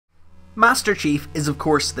Master Chief is of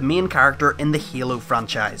course the main character in the Halo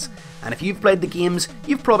franchise, and if you've played the games,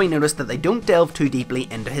 you've probably noticed that they don't delve too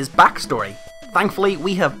deeply into his backstory. Thankfully,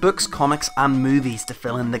 we have books, comics and movies to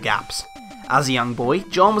fill in the gaps. As a young boy,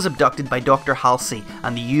 John was abducted by Dr. Halsey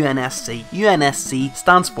and the UNSC. UNSC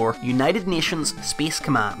stands for United Nations Space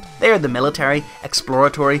Command. They are the military,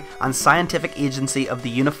 exploratory and scientific agency of the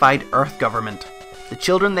unified Earth government. The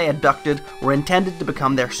children they abducted were intended to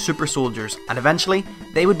become their super soldiers, and eventually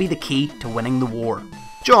they would be the key to winning the war.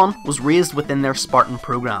 John was raised within their Spartan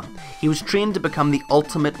program. He was trained to become the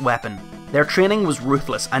ultimate weapon. Their training was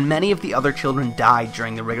ruthless, and many of the other children died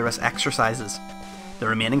during the rigorous exercises. The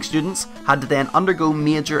remaining students had to then undergo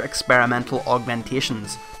major experimental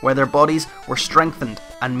augmentations, where their bodies were strengthened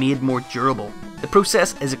and made more durable. The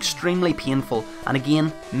process is extremely painful, and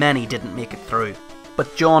again, many didn't make it through.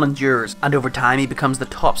 But John endures, and over time he becomes the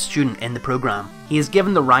top student in the program. He is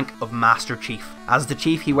given the rank of Master Chief. As the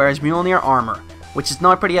Chief, he wears Mjolnir armour, which is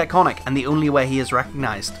now pretty iconic and the only way he is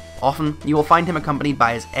recognised. Often, you will find him accompanied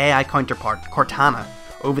by his AI counterpart, Cortana.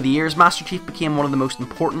 Over the years, Master Chief became one of the most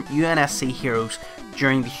important UNSC heroes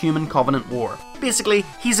during the Human Covenant War. Basically,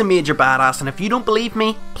 he's a major badass, and if you don't believe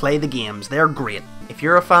me, play the games, they're great. If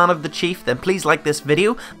you're a fan of the Chief, then please like this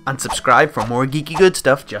video and subscribe for more geeky good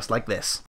stuff just like this.